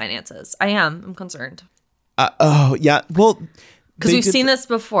 Nicole's finances. I'm concerned. Oh, yeah. Well, because we've seen this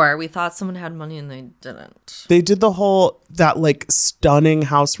before. We thought someone had money and they didn't. They did that like stunning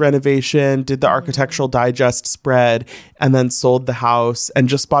house renovation, did the Architectural Digest spread, and then sold the house and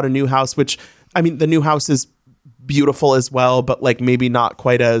just bought a new house, which, I mean, the new house is beautiful as well, but like maybe not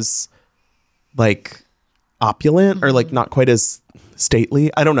quite as like opulent or like not quite as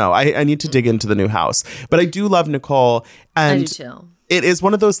stately. I don't know. I need to dig into the new house. But I do love Nicole. And I do too. It is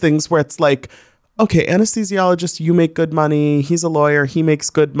one of those things where it's like, okay, anesthesiologist, you make good money. He's a lawyer. He makes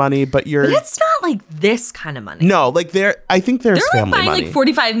good money, but it's not like this kind of money. No, like I think there's they're family like buying money.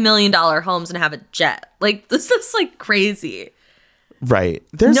 like $45 million homes and have a jet. Like this is like crazy. Right.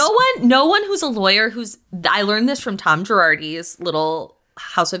 There's no one who's a lawyer I learned this from Tom Girardi's little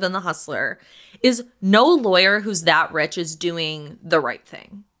Housewife and the Hustler, is no lawyer who's that rich is doing the right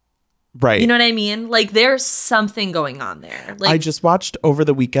thing. Right. You know what I mean? Like there's something going on there. Like I just watched over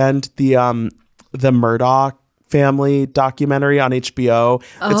the weekend the Murdaugh family documentary on HBO.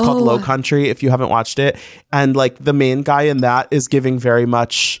 It's called Low Country, if you haven't watched it. And like the main guy in that is giving very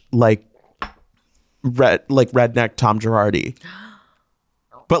much like redneck Tom Girardi.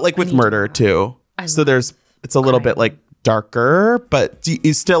 But like with murder too. So it's a little bit like darker, but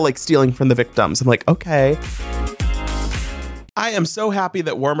he's still like stealing from the victims. I'm like, okay. I am so happy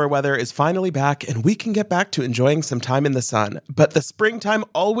that warmer weather is finally back and we can get back to enjoying some time in the sun. But the springtime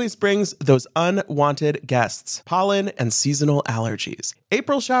always brings those unwanted guests, pollen and seasonal allergies.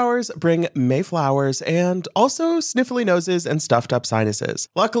 April showers bring May flowers and also sniffly noses and stuffed up sinuses.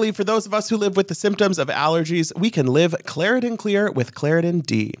 Luckily, for those of us who live with the symptoms of allergies, we can live Claritin Clear with Claritin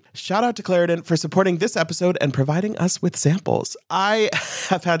D. Shout out to Claritin for supporting this episode and providing us with samples. I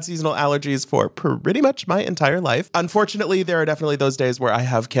have had seasonal allergies for pretty much my entire life. Unfortunately, there are definitely those days where I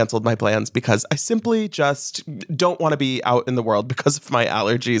have canceled my plans because I simply just don't want to be out in the world because of my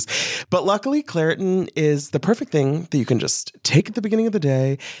allergies. But luckily, Claritin is the perfect thing that you can just take at the beginning of the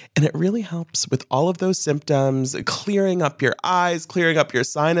day, and it really helps with all of those symptoms, clearing up your eyes, clearing up your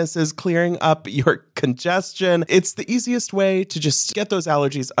sinuses, clearing up your congestion. It's the easiest way to just get those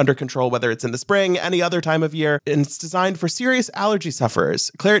allergies under control, whether it's in the spring, any other time of year, and it's designed for serious allergy sufferers.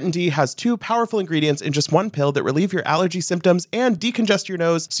 Claritin D has 2 powerful ingredients in just one pill that relieve your allergy symptoms and decongest your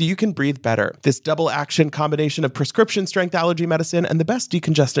nose so you can breathe better. This double action combination of prescription strength allergy medicine and the best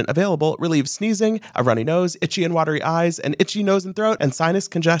decongestant available relieves sneezing, a runny nose, itchy and watery eyes, an itchy nose and throat, and sinus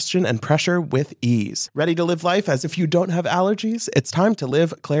congestion and pressure with ease. Ready to live life as if you don't have allergies? It's time to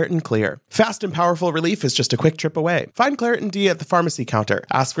live Claritin Clear. Fast and powerful relief is just a quick trip away. Find Claritin D at the pharmacy counter.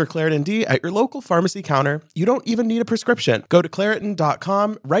 Ask for Claritin D at your local pharmacy counter. You don't even need a prescription. Go to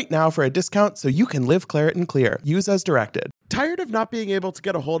Claritin.com right now for a discount so you can live Claritin Clear. Use as directed. Tired of not being able to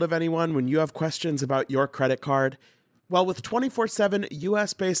get a hold of anyone when you have questions about your credit card? Well, with 24/7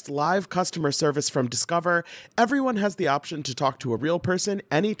 US-based live customer service from Discover, everyone has the option to talk to a real person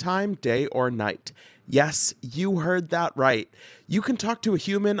anytime, day or night. Yes, you heard that right. You can talk to a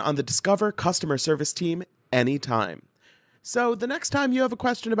human on the Discover customer service team anytime. So the next time you have a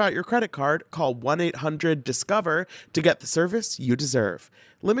question about your credit card, call 1-800-DISCOVER to get the service you deserve.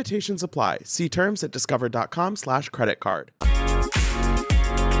 Limitations apply. See terms at discover.com/credit card.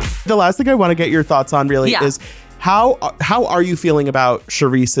 The last thing I want to get your thoughts on really is how are you feeling about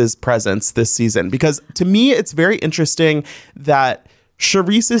Charisse's presence this season? Because to me, it's very interesting that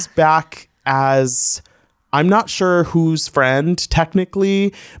Charisse is back as, I'm not sure whose friend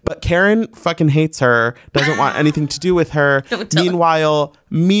technically, but Karen fucking hates her, doesn't want anything to do with her. Meanwhile,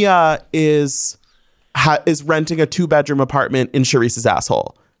 Mia is renting a 2-bedroom apartment in Charisse's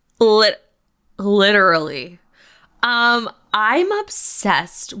asshole. Literally. I'm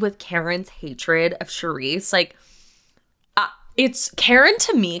obsessed with Karen's hatred of Charisse. Like, it's Karen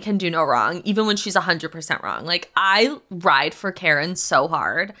to me can do no wrong, even when she's 100% wrong. Like, I ride for Karen so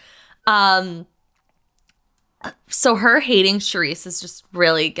hard. So her hating Charisse is just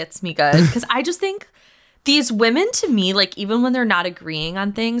really gets me good, because I just think these women, to me, like, even when they're not agreeing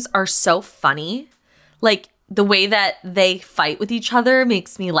on things, are so funny. Like, the way that they fight with each other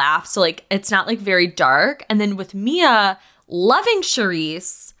makes me laugh. So, like, it's not, like, very dark. And then with Mia loving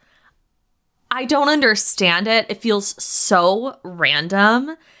Charisse, I don't understand it. It feels so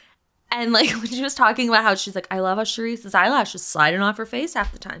random. And, like, when she was talking about how she's like, I love how Charisse's eyelash is sliding off her face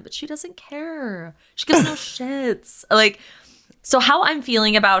half the time, but she doesn't care. She gives no shits. Like, so how I'm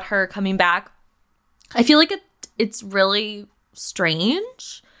feeling about her coming back, I feel like it's really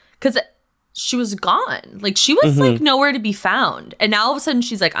strange, because she was gone. Like, she was like nowhere to be found. And now all of a sudden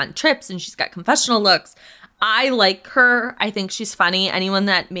she's like on trips and she's got confessional looks. I like her. I think she's funny. Anyone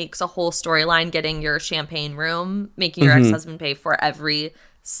that makes a whole storyline getting your champagne room, making your ex-husband pay for every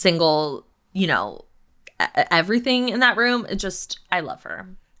single, you know, everything in that room, I love her.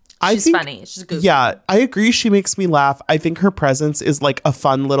 She's funny. She's goofy. Yeah, I agree. She makes me laugh. I think her presence is like a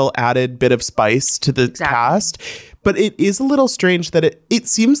fun little added bit of spice to the cast. But it is a little strange that it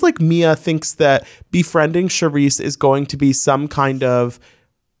seems like Mia thinks that befriending Charisse is going to be some kind of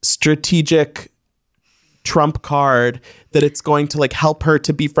strategic trump card, that it's going to like help her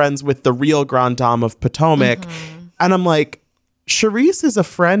to be friends with the real Grand Dame of Potomac. And I'm like, Charisse is a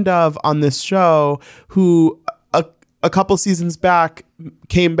friend of on this show who a couple seasons back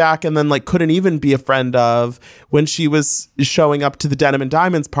came back and then like couldn't even be a friend of when she was showing up to the Denim and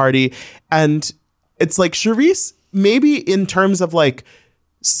Diamonds party. And it's like Charisse, maybe in terms of like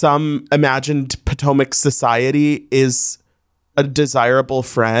some imagined Potomac society, is a desirable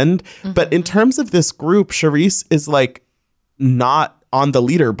friend. But in terms of this group, Charisse is like not on the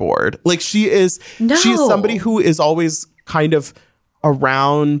leaderboard. Like, she is somebody who is always kind of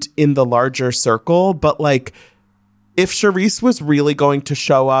around in the larger circle. But like, if Charisse was really going to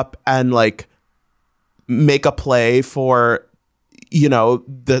show up and like make a play for, you know,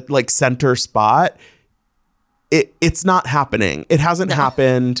 the like center spot, it's not happening. It hasn't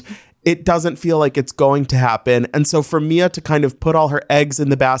happened. It doesn't feel like it's going to happen. And so for Mia to kind of put all her eggs in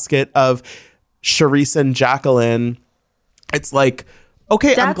the basket of Charisse and Jacqueline, it's like,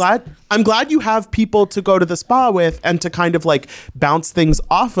 okay, I'm glad you have people to go to the spa with and to kind of like bounce things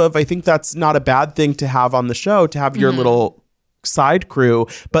off of. I think that's not a bad thing to have on the show, to have your little side crew,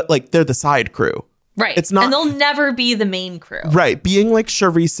 but like, they're the side crew. Right. It's not, and they'll never be the main crew. Right. Being like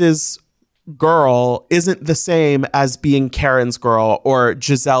Charisse's girl isn't the same as being Karen's girl or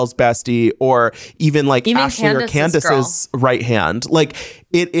Giselle's bestie or even Ashley or Candace's right hand. Like,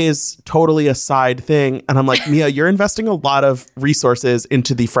 it is totally a side thing. And I'm like, Mia, you're investing a lot of resources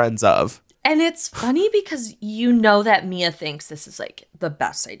into the friends of. And it's funny because you know that Mia thinks this is like the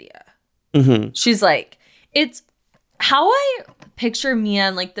best idea. She's like, it's how I picture Mia,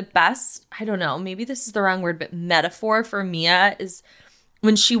 and like the best, I don't know, maybe this is the wrong word, but metaphor for Mia is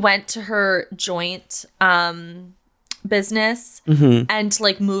when she went to her joint business and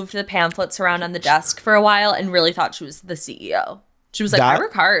like moved the pamphlets around on the desk for a while and really thought she was the CEO. She was like, I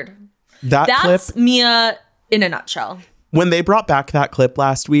work hard. That's clip, Mia in a nutshell. When they brought back that clip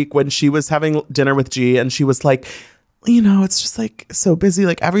last week when she was having dinner with G and she was like, you know, it's just like so busy.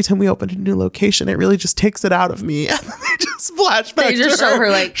 Like, every time we open a new location, it really just takes it out of me. And then they just flash back. They just show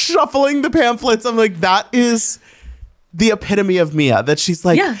her like shuffling the pamphlets. I'm like, that is the epitome of Mia, that she's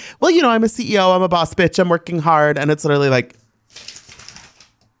like, well, you know, I'm a CEO, I'm a boss bitch, I'm working hard. And it's literally like,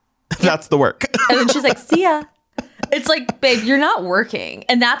 that's the work. And then she's like, see ya. It's like, babe, you're not working.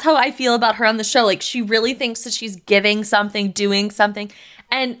 And that's how I feel about her on the show. Like, she really thinks that she's giving something, doing something.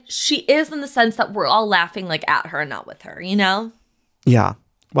 And she is, in the sense that we're all laughing like at her and not with her, you know? Yeah.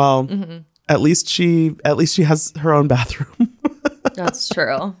 Well, at least she has her own bathroom. That's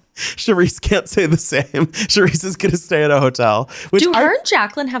true. Charisse can't say the same. Charisse is going to stay at a hotel. Do her and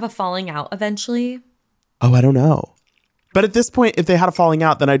Jacqueline have a falling out eventually? Oh, I don't know. But at this point, if they had a falling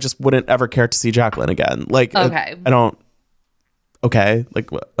out, then I just wouldn't ever care to see Jacqueline again. Like, okay. I don't. Okay. Like,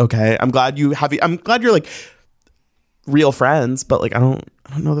 okay. I'm glad you're like real friends, but like, I don't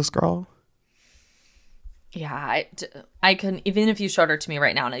know this girl. Yeah, I can, even if you showed her to me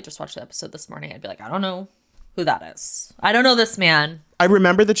right now and I just watched the episode this morning, I'd be like, I don't know who that is. I don't know this man. I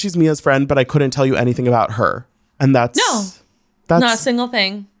remember that she's Mia's friend, but I couldn't tell you anything about her. And that's not a single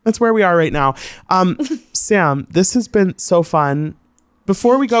thing. That's where we are right now. Sam, this has been so fun.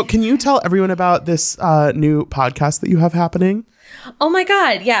 Before we go, can you tell everyone about this new podcast that you have happening? Oh my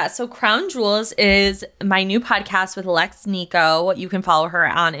God. Yeah. So Crown Jewels is my new podcast with Lex Nico. You can follow her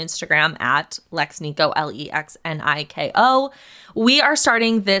on Instagram at Lex Nico, LEXNIKO. We are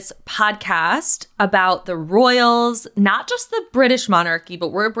starting this podcast about the royals, not just the British monarchy,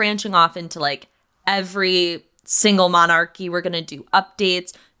 but we're branching off into like every single monarchy. We're going to do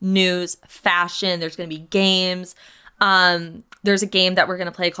updates, news, fashion. There's going to be games. There's a game that we're going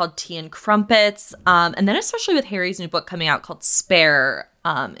to play called Tea and Crumpets. And then especially with Harry's new book coming out called Spare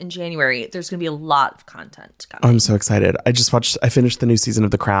in January, there's going to be a lot of content coming. I'm so excited. I finished the new season of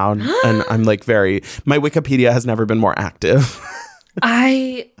The Crown and I'm like my Wikipedia has never been more active.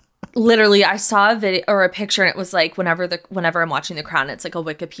 I saw a video or a picture and it was like whenever I'm watching The Crown, it's like a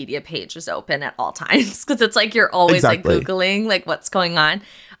Wikipedia page is open at all times because it's like you're always like Googling like what's going on.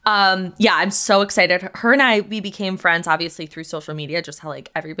 Yeah, I'm so excited. Her and I, we became friends obviously through social media, just how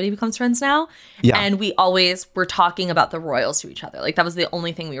like everybody becomes friends now. Yeah. And we always were talking about the royals to each other. Like that was the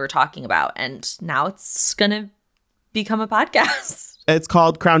only thing we were talking about. And now it's going to become a podcast. It's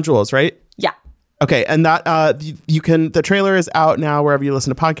called Crown Jewels, right? Yeah. Okay, and that the trailer is out now wherever you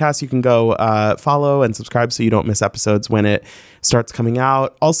listen to podcasts. You can go follow and subscribe so you don't miss episodes when it starts coming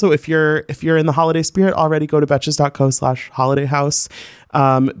out. Also, if you're in the holiday spirit already, go to betches.co/holidayhouse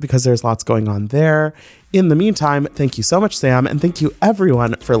because there's lots going on there. In the meantime, thank you so much, Sam, and thank you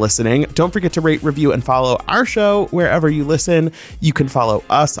everyone for listening. Don't forget to rate, review, and follow our show wherever you listen. You can follow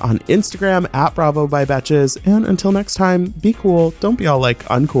us on Instagram at Bravo by Betches. And until next time, be cool. Don't be all like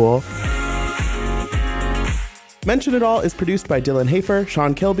uncool. Mention It All is produced by Dylan Hafer,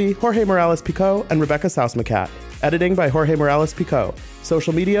 Sean Kilby, Jorge Morales-Pico, and Rebecca Sausmacat. Editing by Jorge Morales-Pico.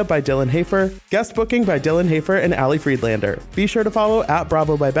 Social media by Dylan Hafer. Guest booking by Dylan Hafer and Ali Friedlander. Be sure to follow at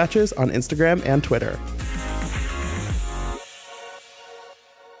Bravo by Betches on Instagram and Twitter.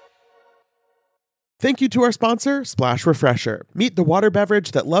 Thank you to our sponsor, Splash Refresher. Meet the water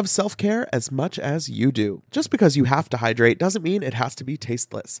beverage that loves self-care as much as you do. Just because you have to hydrate doesn't mean it has to be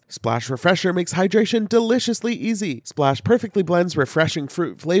tasteless. Splash Refresher makes hydration deliciously easy. Splash perfectly blends refreshing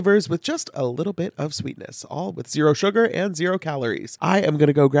fruit flavors with just a little bit of sweetness, all with 0 sugar and 0 calories. I am going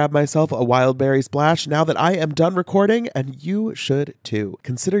to go grab myself a wild berry splash now that I am done recording, and you should too.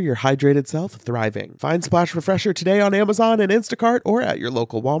 Consider your hydrated self thriving. Find Splash Refresher today on Amazon and Instacart or at your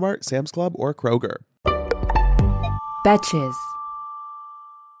local Walmart, Sam's Club, or Kroger. Betches.